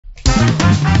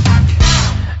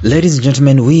Ladies and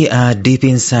gentlemen, we are deep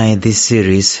inside this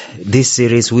series. This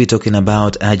series, we're talking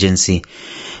about urgency.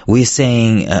 We're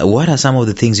saying, what are some of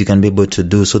the things you can be able to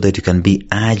do so that you can be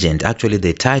urgent? Actually,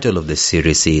 the title of the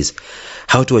series is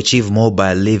How to Achieve More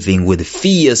by Living with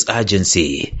Fierce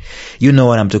Urgency. You know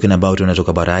what I'm talking about when I talk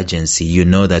about urgency. You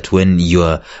know that when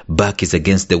your back is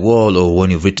against the wall or when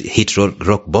you've hit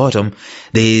rock bottom,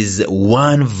 there is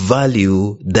one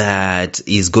value that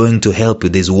is going to help you.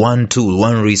 There's one tool,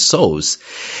 one resource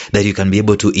that you can be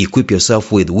able to equip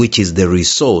yourself with, which is the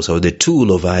resource or the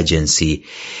tool of urgency.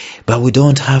 But we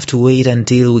don't have to wait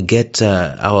until we get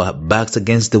our backs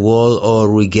against the wall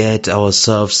or we get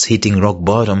ourselves hitting rock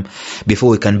bottom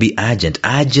before we can be urgent.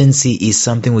 Urgency is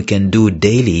something we can do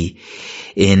daily,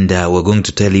 and we're going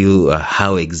to tell you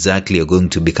how exactly you're going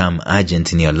to become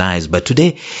urgent in your lives. But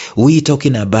today we're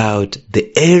talking about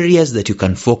the areas that you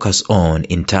can focus on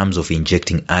in terms of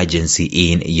injecting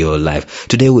urgency in your life.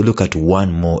 Today we'll look at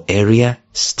one more area.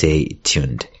 Stay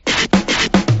tuned.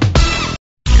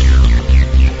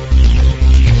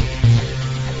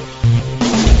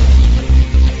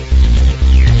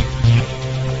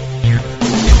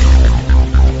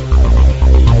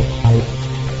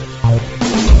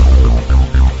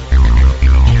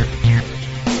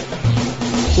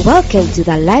 Welcome to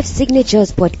the Life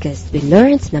Signatures podcast with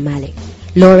Lawrence Namale.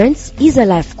 Lawrence is a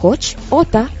life coach,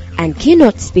 author, and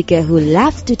keynote speaker who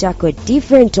loves to tackle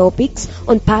different topics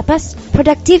on purpose,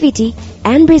 productivity,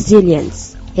 and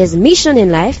resilience. His mission in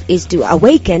life is to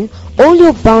awaken all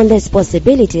your boundless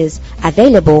possibilities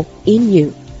available in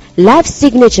you. Life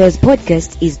Signatures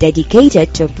podcast is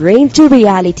dedicated to bring to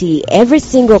reality every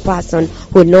single person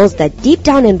who knows that deep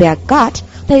down in their gut,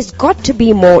 there's got to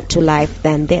be more to life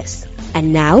than this.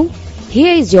 And now,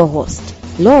 here is your host,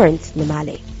 Lawrence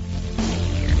Namale.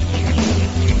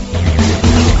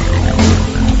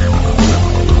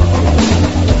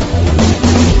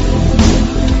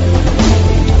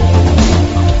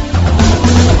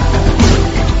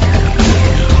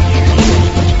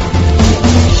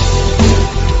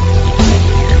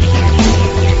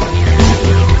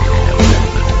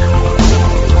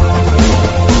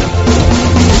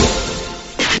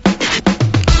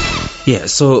 Yeah,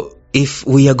 so if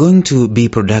we are going to be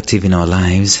productive in our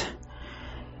lives,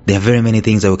 there are very many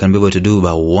things that we can be able to do,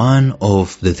 but one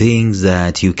of the things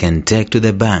that you can take to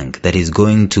the bank that is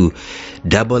going to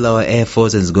double our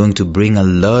efforts and is going to bring a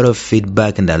lot of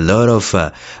feedback and a lot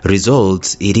of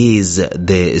results, it is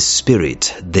the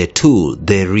spirit, the tool,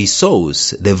 the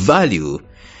resource, the value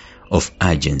of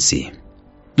urgency.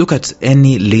 Look at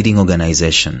any leading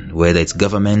organization, whether it's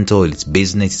governmental, it's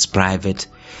business, it's private,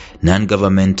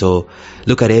 non-governmental.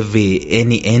 Look at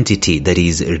any entity that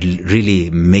is really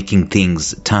making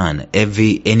things turn.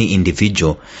 Any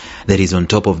individual that is on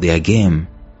top of their game.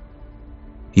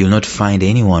 You'll not find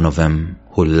any one of them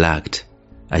who lacked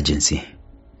urgency.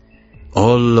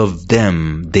 All of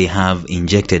them, they have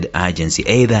injected urgency,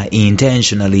 either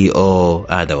intentionally or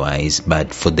otherwise,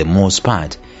 but for the most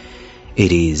part,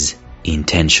 it is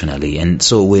intentionally. And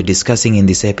so we're discussing in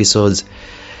these episodes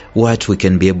what we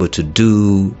can be able to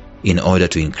do in order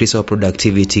to increase our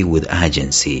productivity with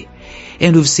urgency.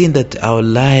 And we've seen that our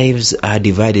lives are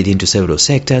divided into several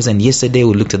sectors, and yesterday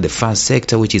we looked at the first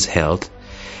sector, which is health,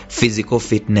 physical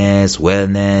fitness,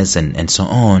 wellness, and so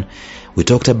on. We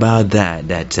talked about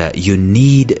that you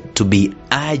need to be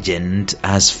urgent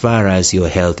as far as your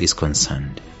health is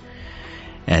concerned.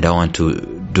 And I don't want to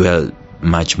dwell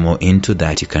much more into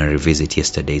that. You can revisit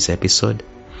yesterday's episode.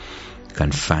 You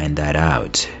can find that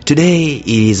out. Today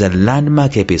is a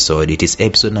landmark episode. It is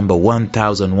episode number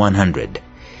 1100.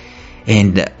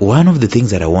 And one of the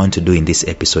things that I want to do in this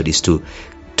episode is to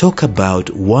talk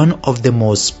about one of the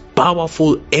most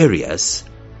powerful areas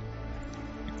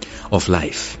of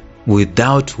life,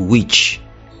 without which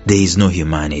there is no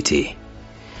humanity.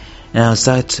 And I'll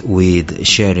start with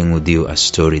sharing with you a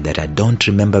story that I don't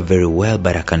remember very well,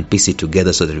 but I can piece it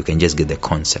together so that we can just get the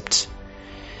concept.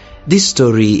 This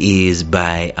story is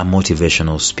by a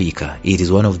motivational speaker. It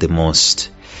is one of the most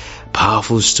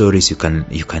powerful stories you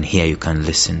can hear, you can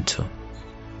listen to.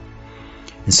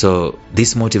 And so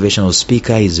this motivational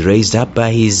speaker is raised up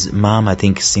by his mom, I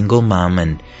think single mom,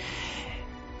 and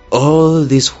all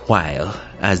this while,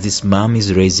 as this mom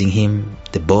is raising him,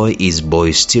 the boy is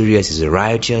boisterous, he's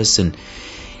righteous, and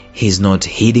he's not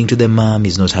heeding to the mom,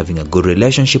 he's not having a good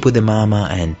relationship with the mama,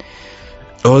 and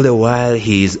all the while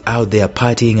he's out there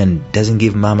partying and doesn't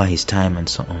give mama his time and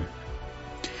so on.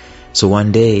 So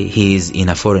one day he's in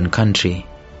a foreign country,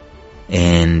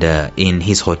 and in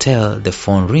his hotel the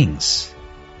phone rings.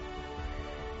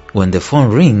 When the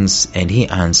phone rings and he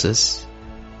answers,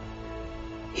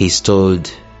 he's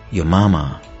told, "Your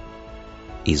mama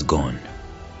is gone.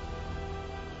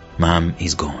 Mom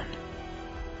is gone.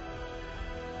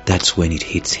 That's when it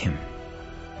hits him.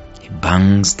 He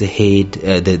bangs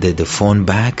the phone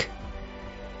back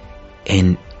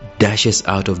and dashes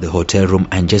out of the hotel room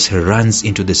and just runs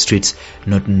into the streets,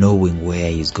 not knowing where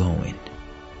he's going.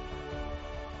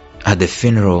 At the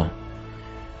funeral,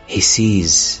 he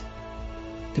sees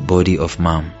the body of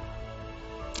Mom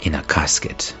in a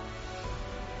casket.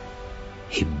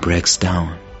 He breaks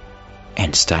down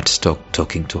and starts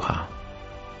talking to her,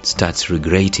 starts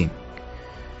regretting,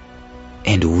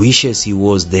 and wishes he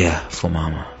was there for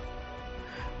Mama.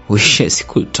 Wishes he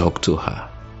could talk to her.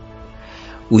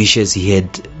 Wishes he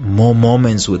had more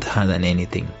moments with her than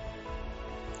anything.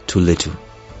 Too little,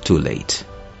 too late.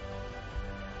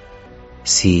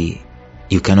 See,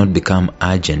 you cannot become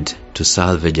urgent to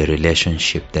salvage a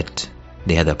relationship that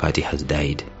the other party has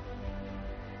died.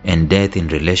 And death in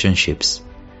relationships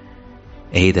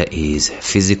either is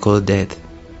physical death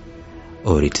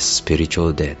or it is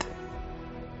spiritual death.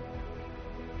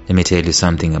 Let me tell you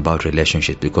something about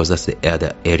relationships, because that's the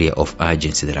other area of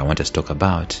urgency that I want us to talk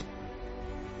about.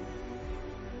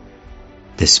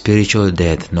 The spiritual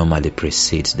death normally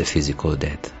precedes the physical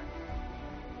death.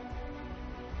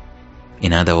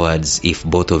 In other words, if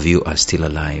both of you are still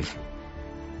alive,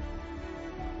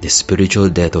 the spiritual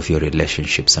death of your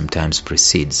relationship sometimes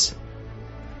precedes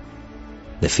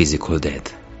the physical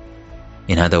death.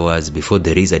 In other words, before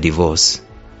there is a divorce,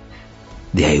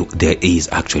 there is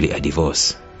actually a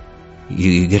divorce.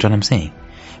 You get what I'm saying?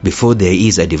 Before there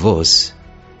is a divorce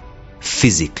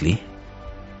physically,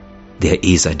 there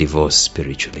is a divorce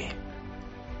spiritually.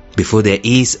 Before there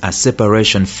is a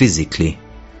separation physically,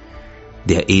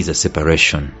 there is a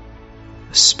separation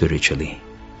spiritually.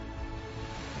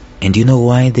 And you know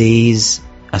why there is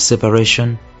a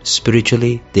separation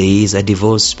spiritually? There is a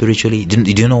divorce spiritually. Do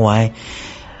you know why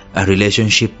a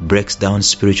relationship breaks down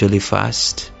spiritually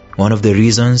fast? One of the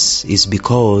reasons is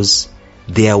because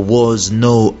there was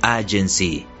no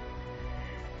urgency.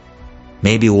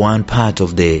 Maybe one part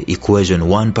of the equation,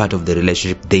 one part of the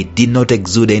relationship, they did not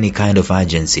exude any kind of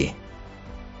urgency,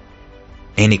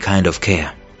 any kind of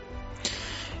care.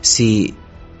 See,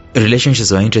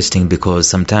 relationships are interesting because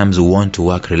sometimes we want to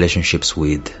work relationships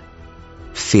with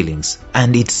feelings,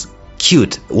 and it's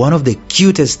cute. One of the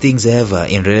cutest things ever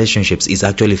in relationships is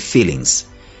actually feelings.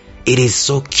 It is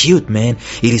so cute, man.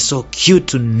 It is so cute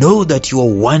to know that you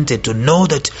are wanted, to know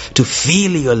that, to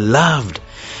feel you're loved.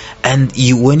 And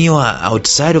when you are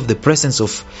outside of the presence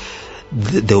of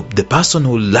the person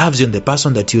who loves you and the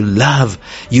person that you love,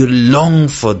 you long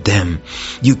for them.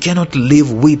 You cannot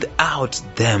live without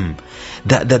them.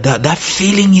 That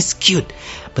feeling is cute.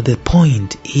 But the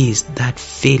point is that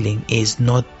feeling is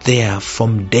not there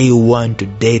from day 1 to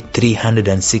day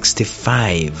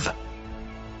 365.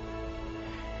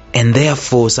 And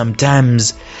therefore,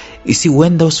 sometimes, you see,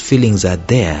 when those feelings are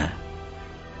there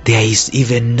is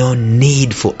even no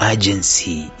need for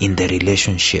urgency in the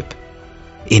relationship,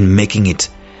 in making it,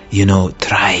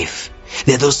 thrive.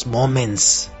 There are those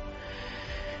moments.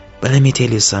 But let me tell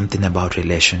you something about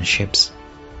relationships.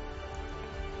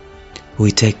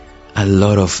 We take a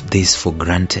lot of this for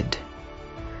granted.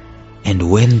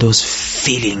 And when those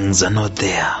feelings are not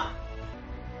there,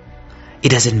 it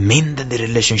doesn't mean that the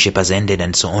relationship has ended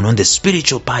and so on. When the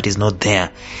spiritual part is not there,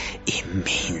 it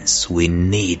means we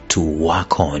need to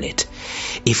work on it.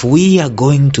 If we are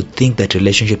going to think that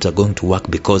relationships are going to work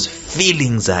because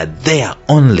feelings are there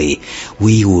only,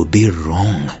 we will be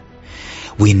wrong.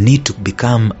 We need to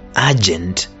become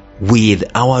urgent with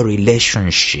our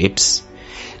relationships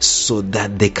so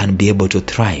that they can be able to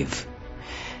thrive.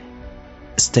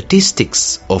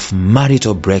 Statistics of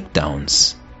marital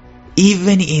breakdowns,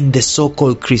 even in the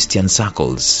so-called Christian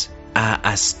circles, are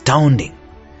astounding.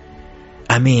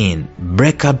 I mean,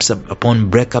 breakups upon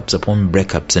breakups upon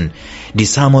breakups, and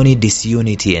disharmony,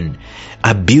 disunity, and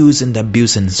abuse, and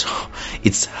so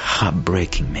it's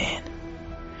heartbreaking, man.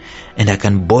 And I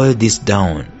can boil this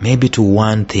down maybe to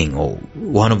one thing, or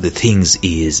one of the things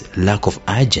is lack of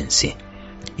urgency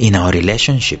in our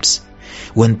relationships.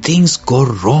 When things go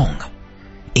wrong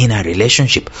in a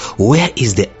relationship, where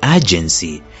is the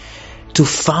urgency to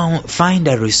find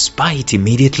a respite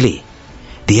immediately?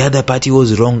 The other party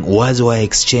was wrong, words were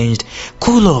exchanged,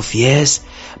 cool off, yes,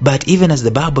 but even as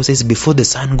the Bible says, before the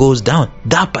sun goes down,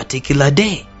 that particular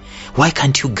day, why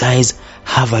can't you guys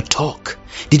have a talk?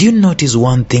 Did you notice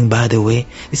one thing, by the way?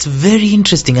 It's very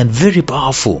interesting and very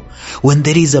powerful. When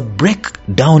there is a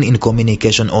breakdown in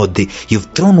communication, or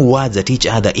you've thrown words at each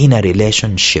other in a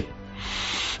relationship,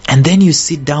 and then you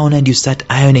sit down and you start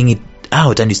ironing it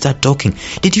out and you start talking,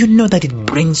 did you know that it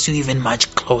brings you even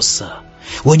much closer?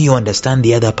 When you understand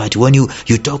the other party, when you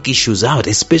talk issues out,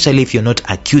 especially if you're not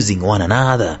accusing one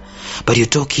another, but you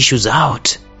talk issues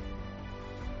out.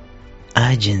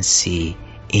 Urgency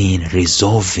in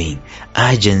resolving,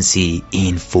 urgency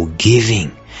in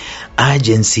forgiving,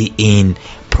 urgency in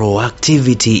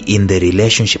proactivity in the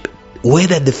relationship,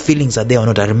 whether the feelings are there or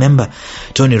not. I remember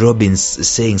Tony Robbins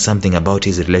saying something about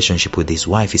his relationship with his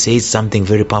wife. He says something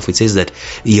very powerful. He says that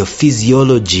your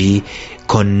physiology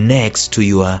connects to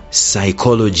your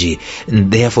psychology,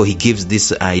 and therefore he gives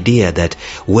this idea that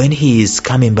when he is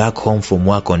coming back home from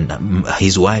work,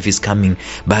 his wife is coming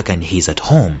back and he's at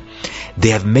home, they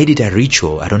have made it a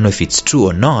ritual. I don't know if it's true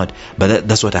or not, but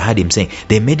that's what I heard him saying.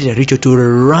 They made it a ritual to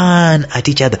run at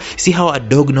each other. See how a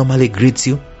dog normally greets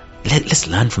you? Let's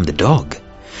learn from the dog.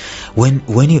 When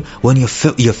your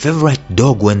favorite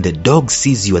dog, when the dog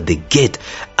sees you at the gate,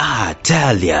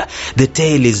 tell ya, the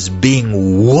tail is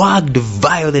being wagged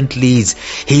violently.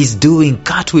 He's doing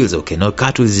cartwheels. Okay, not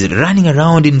cartwheels. He's running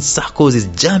around in circles. He's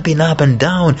jumping up and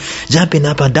down,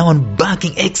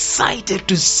 barking, excited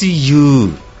to see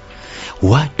you.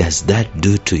 What does that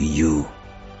do to you?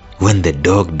 When the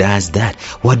dog does that,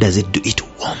 what does it do? It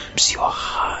warms your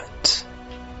heart.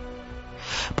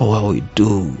 But what we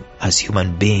do as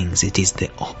human beings, it is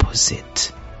the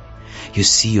opposite. You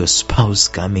see your spouse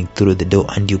coming through the door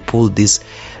and you pull this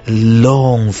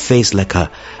long face like a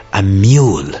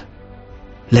mule.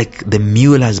 Like the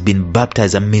mule has been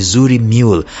baptized, a Missouri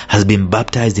mule has been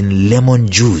baptized in lemon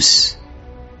juice.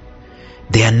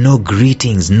 There are no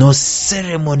greetings, no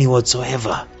ceremony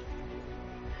whatsoever.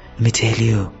 Let me tell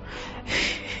you,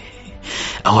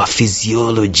 our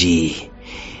physiology,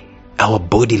 our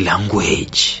body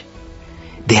language,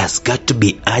 there has got to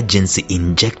be urgency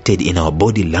injected in our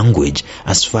body language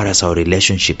as far as our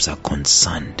relationships are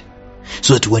concerned.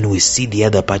 So that when we see the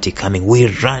other party coming, we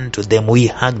run to them, we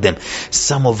hug them.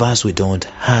 Some of us, we don't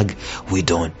hug, we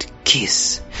don't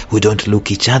kiss, we don't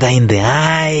look each other in the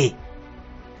eye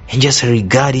and just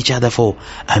regard each other for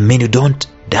a minute. Don't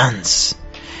dance.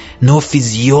 No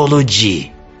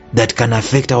physiology that can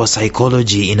affect our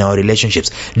psychology in our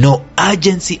relationships. No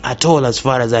urgency at all as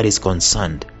far as that is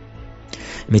concerned.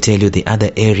 Let me tell you, the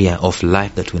other area of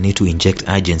life that we need to inject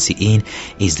urgency in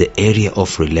is the area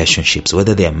of relationships,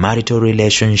 whether they are marital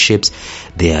relationships,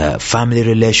 they are family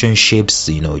relationships,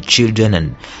 children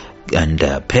and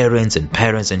parents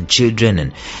and children,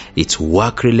 and it's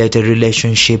work related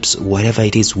relationships. Whatever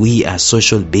it is, we are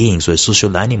social beings, we're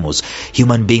social animals,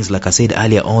 human beings. Like I said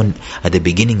earlier on at the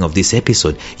beginning of this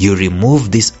episode, you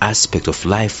remove this aspect of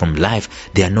life from life,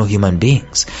 they are no human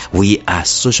beings. We are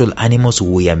social animals,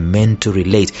 we are meant to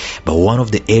relate. But one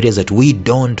of the areas that we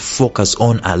don't focus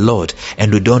on a lot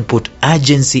and we don't put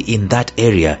urgency in that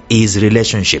area is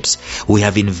relationships. We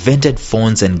have invented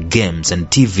phones and games and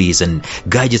TVs and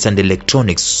gadgets and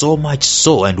electronics, so much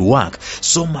so, and work,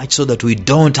 so much so that we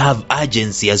don't have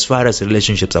urgency as far as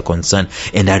relationships are concerned,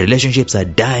 and our relationships are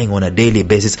dying on a daily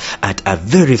basis at a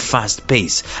very fast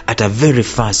pace, at a very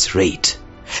fast rate,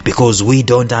 because we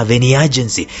don't have any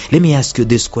urgency. Let me ask you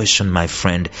this question, my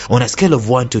friend. On a scale of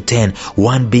 1 to 10,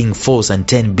 1 being false and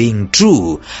 10 being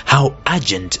true, how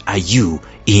urgent are you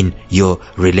in your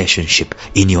relationship,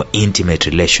 in your intimate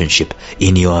relationship,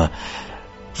 in your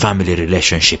family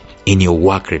relationship, in your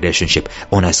work relationship,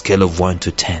 on a scale of 1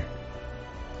 to 10?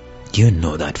 You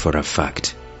know that for a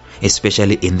fact.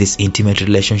 Especially in these intimate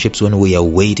relationships, when we are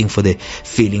waiting for the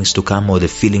feelings to come or the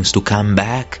feelings to come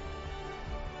back,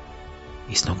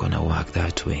 it's not going to work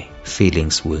that way.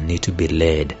 Feelings will need to be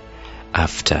led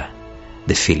after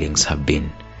the feelings have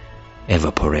been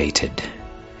evaporated.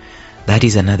 That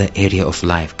is another area of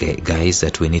life, guys,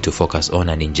 that we need to focus on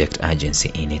and inject urgency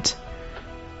in it.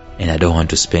 And I don't want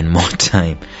to spend more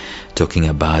time talking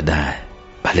about that,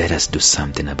 but let us do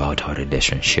something about our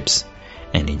relationships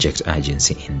and inject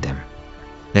urgency in them.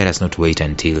 Let us not wait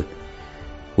until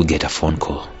we get a phone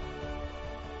call.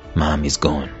 Mom is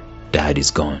gone, dad is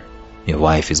gone, your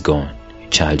wife is gone, your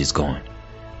child is gone,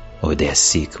 or they are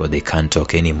sick, or they can't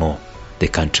talk anymore, they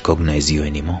can't recognize you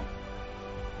anymore.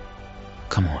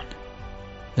 Come on,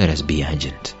 let us be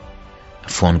urgent. A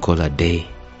phone call a day.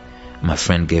 My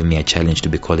friend gave me a challenge to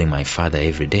be calling my father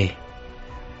every day,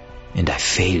 and I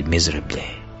failed miserably.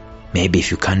 Maybe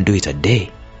if you can't do it a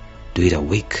day, do it a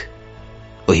week.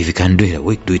 Or if you can't do it a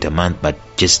week, do it a month, but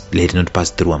just let it not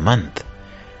pass through a month.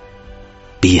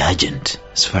 Be urgent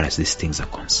as far as these things are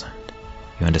concerned.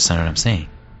 You understand what I'm saying?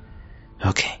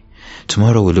 Okay.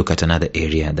 Tomorrow we'll look at another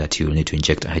area that you will need to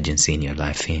inject urgency in your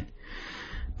life in.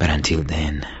 But until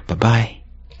then, bye-bye.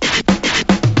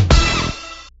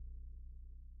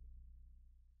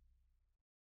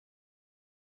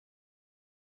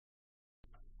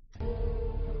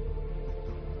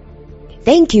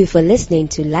 Thank you for listening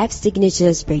to Life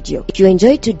Signatures Radio. If you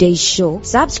enjoyed today's show,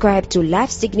 subscribe to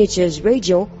Life Signatures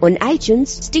Radio on iTunes,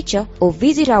 Stitcher, or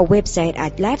visit our website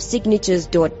at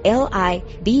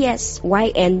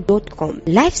lifesignatures.libsyn.com.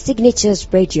 Life Signatures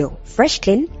Radio, fresh,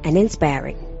 clean, and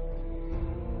inspiring.